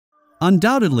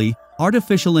Undoubtedly,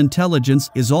 artificial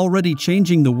intelligence is already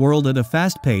changing the world at a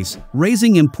fast pace,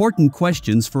 raising important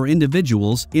questions for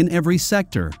individuals in every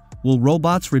sector. Will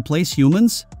robots replace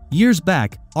humans? Years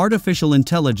back, artificial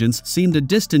intelligence seemed a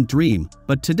distant dream,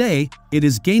 but today, it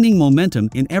is gaining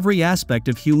momentum in every aspect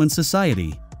of human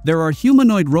society. There are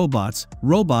humanoid robots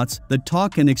that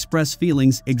talk and express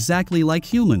feelings exactly like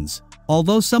humans.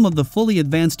 Although some of the fully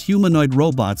advanced humanoid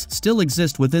robots still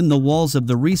exist within the walls of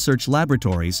the research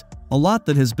laboratories, a lot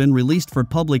that has been released for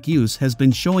public use has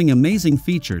been showing amazing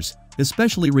features,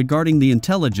 especially regarding the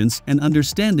intelligence and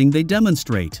understanding they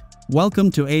demonstrate.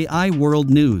 Welcome to AI World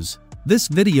News. This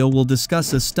video will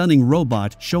discuss a stunning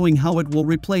robot showing how it will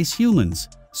replace humans.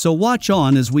 So watch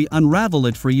on as we unravel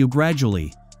it for you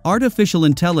gradually. Artificial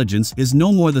intelligence is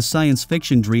no more the science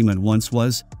fiction dream it once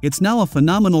was, it's now a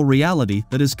phenomenal reality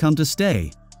that has come to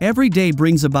stay. Every day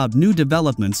brings about new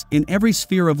developments in every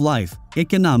sphere of life,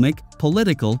 economic,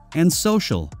 political, and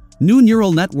social. New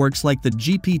neural networks like the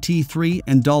GPT-3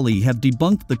 and DALL-E have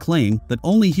debunked the claim that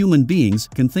only human beings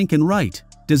can think and write.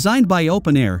 Designed by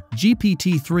OpenAI,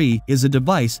 GPT-3 is a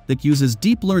device that uses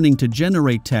deep learning to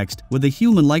generate text with a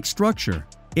human-like structure.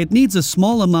 It needs a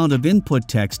small amount of input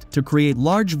text to create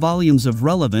large volumes of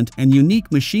relevant and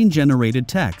unique machine-generated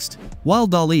text, while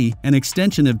DALL-E, an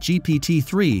extension of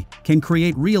GPT-3, can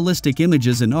create realistic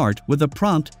images and art with a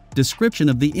prompt description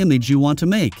of the image you want to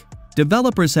make.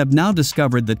 Developers have now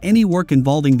discovered that any work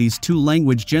involving these two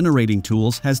language-generating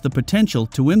tools has the potential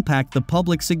to impact the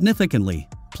public significantly.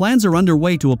 Plans are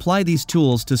underway to apply these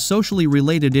tools to socially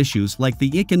related issues like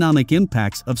the economic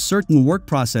impacts of certain work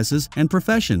processes and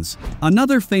professions.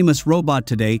 Another famous robot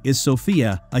today is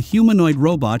Sophia, a humanoid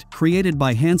robot created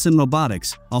by Hanson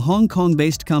Robotics, a Hong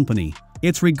Kong-based company.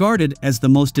 It's regarded as the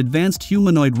most advanced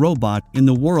humanoid robot in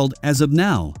the world as of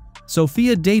now.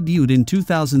 Sophia debuted in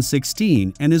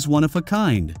 2016 and is one of a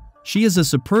kind. She is a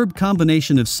superb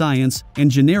combination of science,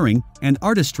 engineering, and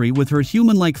artistry with her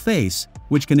human-like face,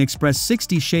 which can express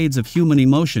 60 shades of human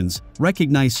emotions,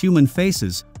 recognize human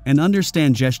faces, and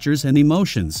understand gestures and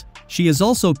emotions. She is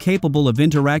also capable of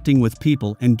interacting with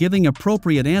people and giving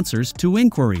appropriate answers to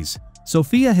inquiries.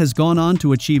 Sophia has gone on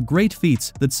to achieve great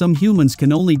feats that some humans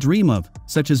can only dream of,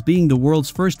 such as being the world's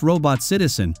first robot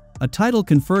citizen, a title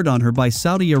conferred on her by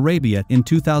Saudi Arabia in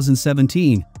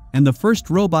 2017, and the first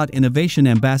Robot Innovation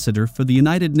Ambassador for the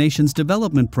United Nations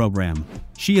Development Program.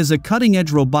 She is a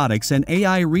cutting-edge robotics and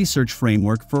AI research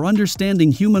framework for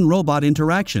understanding human-robot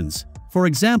interactions. For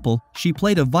example, she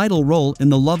played a vital role in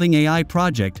the Loving AI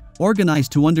project,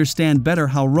 organized to understand better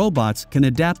how robots can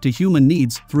adapt to human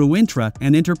needs through intra-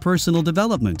 and interpersonal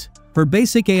development. Her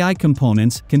basic AI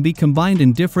components can be combined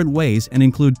in different ways and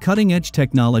include cutting-edge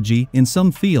technology in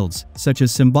some fields, such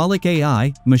as symbolic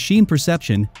AI, machine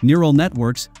perception, neural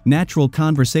networks, natural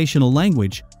conversational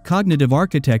language, cognitive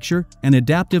architecture, and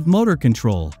adaptive motor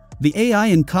control. The AI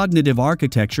and cognitive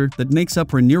architecture that makes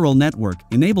up her neural network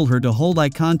enable her to hold eye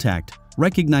contact,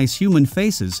 recognize human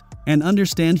faces, and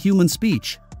understand human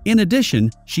speech. In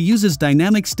addition, she uses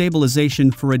dynamic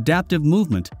stabilization for adaptive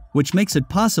movement, which makes it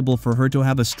possible for her to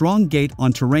have a strong gait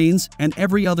on terrains and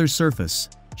every other surface.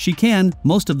 She can,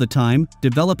 most of the time,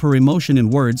 develop her emotion in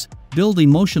words, build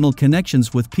emotional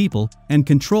connections with people, and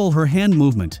control her hand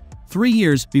movement. 3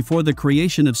 years before the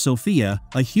creation of Sophia,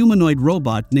 a humanoid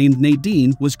robot named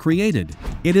Nadine was created.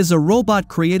 It is a robot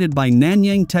created by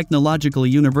Nanyang Technological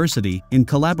University in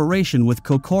collaboration with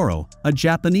Kokoro, a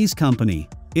Japanese company.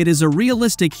 It is a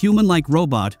realistic human-like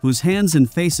robot whose hands and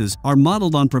faces are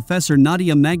modeled on Professor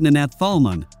Nadia Magnanath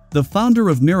Thalman, the founder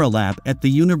of Miralab at the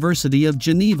University of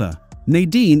Geneva.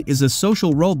 Nadine is a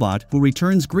social robot who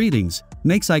returns greetings,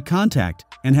 makes eye contact,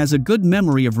 and has a good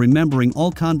memory of remembering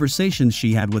all conversations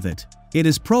she had with it. It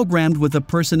is programmed with a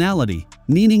personality,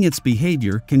 meaning its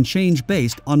behavior can change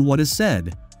based on what is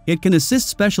said. It can assist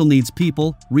special needs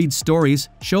people, read stories,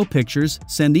 show pictures,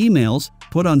 send emails,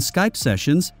 put on Skype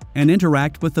sessions, and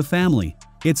interact with the family.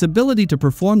 Its ability to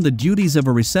perform the duties of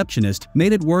a receptionist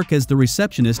made it work as the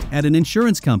receptionist at an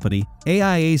insurance company,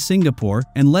 AIA Singapore,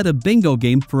 and led a bingo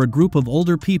game for a group of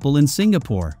older people in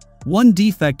Singapore. One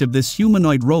defect of this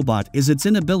humanoid robot is its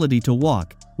inability to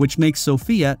walk, which makes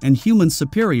Sophia and humans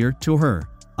superior to her.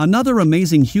 Another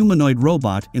amazing humanoid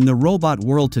robot in the robot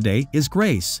world today is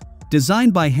Grace.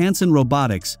 Designed by Hanson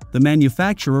Robotics, the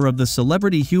manufacturer of the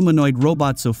celebrity humanoid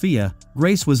robot Sophia,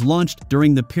 Grace was launched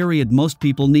during the period most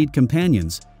people need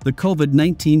companions, the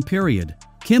COVID-19 period.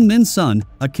 Kim Min-sun,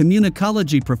 a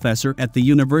communicology professor at the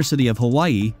University of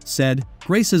Hawaii, said,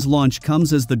 "Grace's launch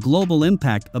comes as the global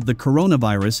impact of the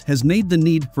coronavirus has made the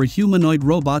need for humanoid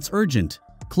robots urgent.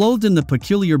 Clothed in the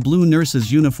peculiar blue nurse's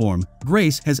uniform,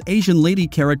 Grace has Asian lady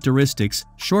characteristics,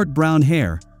 short brown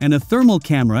hair, and a thermal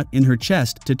camera in her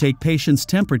chest to take patients'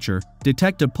 temperature,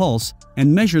 detect a pulse,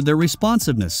 and measure their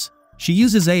responsiveness. She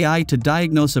uses AI to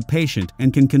diagnose a patient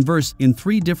and can converse in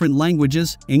 3 different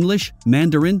languages: English,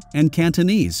 Mandarin, and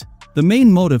Cantonese. The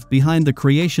main motive behind the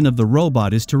creation of the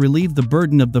robot is to relieve the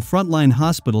burden of the frontline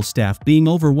hospital staff being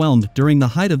overwhelmed during the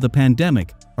height of the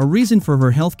pandemic, a reason for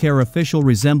her healthcare official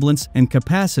resemblance and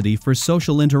capacity for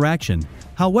social interaction.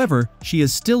 However, she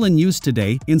is still in use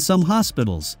today in some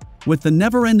hospitals. With the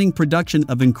never-ending production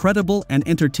of incredible and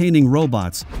entertaining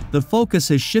robots, the focus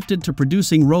has shifted to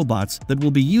producing robots that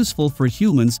will be useful for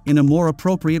humans in a more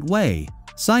appropriate way.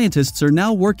 Scientists are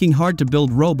now working hard to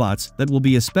build robots that will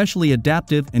be especially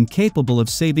adaptive and capable of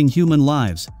saving human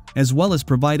lives, as well as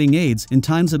providing aids in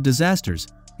times of disasters,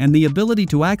 and the ability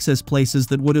to access places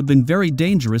that would have been very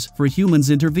dangerous for humans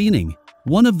intervening.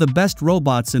 One of the best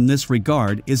robots in this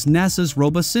regard is NASA's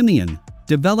Robosimeon.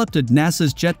 Developed at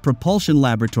NASA's Jet Propulsion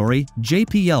Laboratory,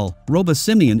 JPL,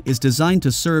 Robosimeon is designed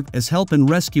to serve as help and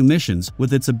rescue missions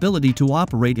with its ability to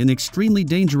operate in extremely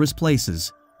dangerous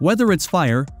places. Whether it's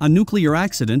fire, a nuclear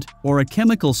accident, or a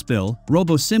chemical spill,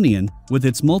 Robosimeon, with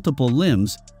its multiple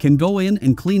limbs, can go in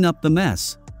and clean up the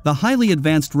mess. The highly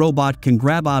advanced robot can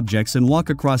grab objects and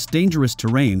walk across dangerous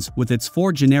terrains with its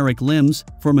 4 generic limbs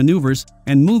for maneuvers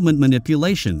and movement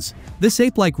manipulations. This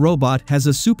ape-like robot has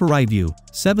a super eye view,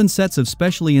 7 sets of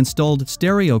specially installed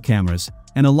stereo cameras,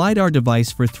 and a LiDAR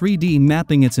device for 3D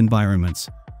mapping its environments.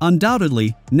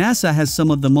 Undoubtedly, NASA has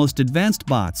some of the most advanced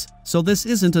bots, so this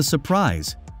isn't a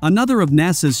surprise. Another of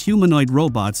NASA's humanoid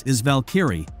robots is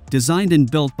Valkyrie, designed and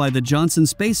built by the Johnson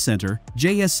Space Center,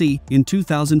 JSC, in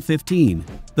 2015.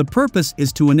 The purpose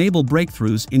is to enable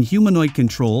breakthroughs in humanoid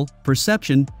control,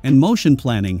 perception, and motion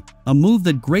planning, a move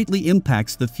that greatly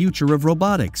impacts the future of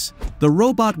robotics. The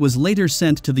robot was later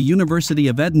sent to the University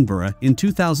of Edinburgh in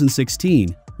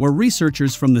 2016, where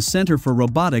researchers from the Center for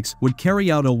Robotics would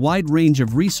carry out a wide range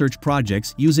of research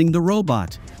projects using the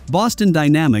robot. Boston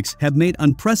Dynamics have made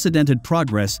unprecedented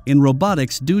progress in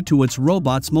robotics due to its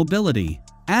robot's mobility.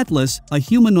 Atlas, a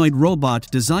humanoid robot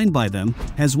designed by them,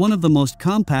 has one of the most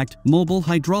compact, mobile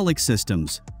hydraulic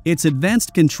systems. Its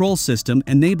advanced control system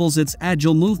enables its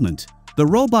agile movement. The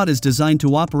robot is designed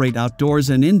to operate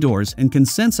outdoors and indoors and can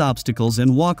sense obstacles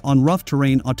and walk on rough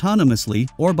terrain autonomously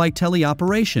or by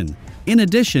teleoperation. In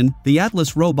addition, the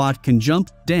Atlas robot can jump,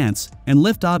 dance, and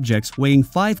lift objects weighing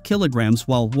 5 kilograms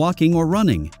while walking or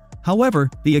running. However,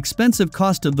 the expensive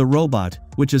cost of the robot,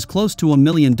 which is close to $1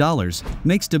 million,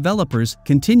 makes developers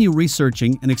continue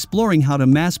researching and exploring how to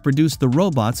mass-produce the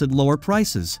robots at lower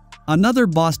prices. Another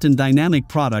Boston Dynamic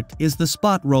product is the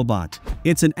Spot robot.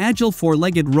 It's an agile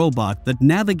 4-legged robot that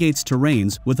navigates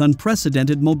terrains with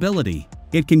unprecedented mobility.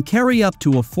 It can carry up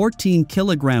to a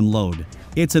 14-kilogram load.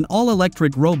 It's an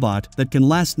all-electric robot that can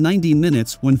last 90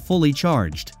 minutes when fully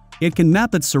charged. It can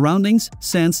map its surroundings,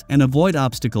 sense and avoid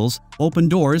obstacles, open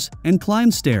doors, and climb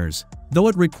stairs. Though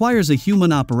it requires a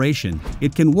human operation,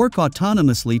 it can work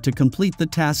autonomously to complete the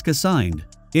task assigned.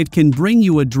 It can bring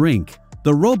you a drink.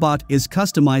 The robot is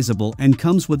customizable and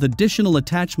comes with additional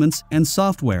attachments and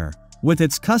software. With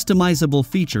its customizable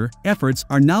feature, efforts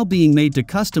are now being made to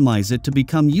customize it to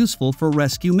become useful for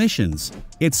rescue missions.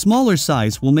 Its smaller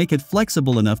size will make it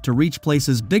flexible enough to reach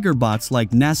places bigger bots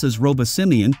like NASA's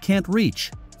Robosimeon can't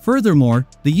reach. Furthermore,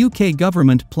 the UK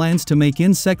government plans to make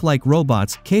insect-like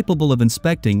robots capable of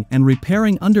inspecting and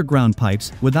repairing underground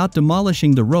pipes without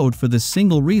demolishing the road for this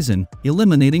single reason,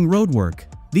 eliminating roadwork.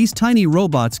 These tiny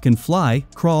robots can fly,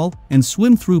 crawl, and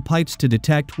swim through pipes to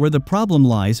detect where the problem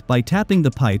lies by tapping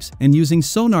the pipes and using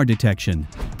sonar detection.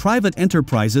 Private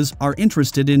enterprises are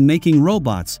interested in making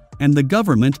robots, and the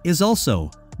government is also.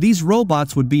 These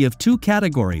robots would be of 2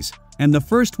 categories, and the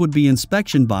first would be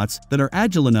inspection bots that are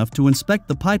agile enough to inspect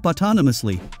the pipe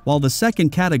autonomously, while the second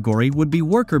category would be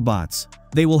worker bots.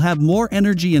 They will have more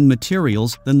energy and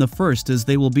materials than the first, as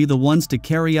they will be the ones to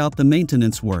carry out the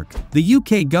maintenance work. The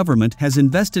UK government has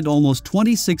invested almost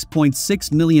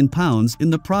 £26.6 million in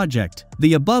the project.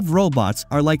 The above robots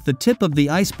are like the tip of the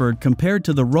iceberg compared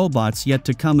to the robots yet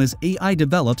to come as AI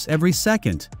develops every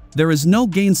second. There is no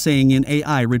gainsaying in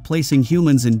AI replacing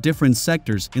humans in different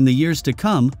sectors in the years to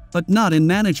come, but not in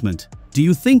management. Do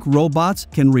you think robots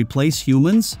can replace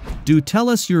humans? Do tell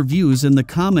us your views in the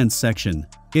comments section.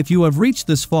 If you have reached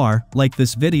this far, like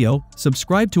this video,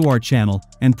 subscribe to our channel,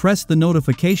 and press the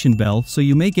notification bell so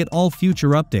you may get all future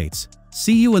updates.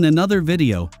 See you in another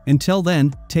video. Until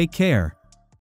then, take care.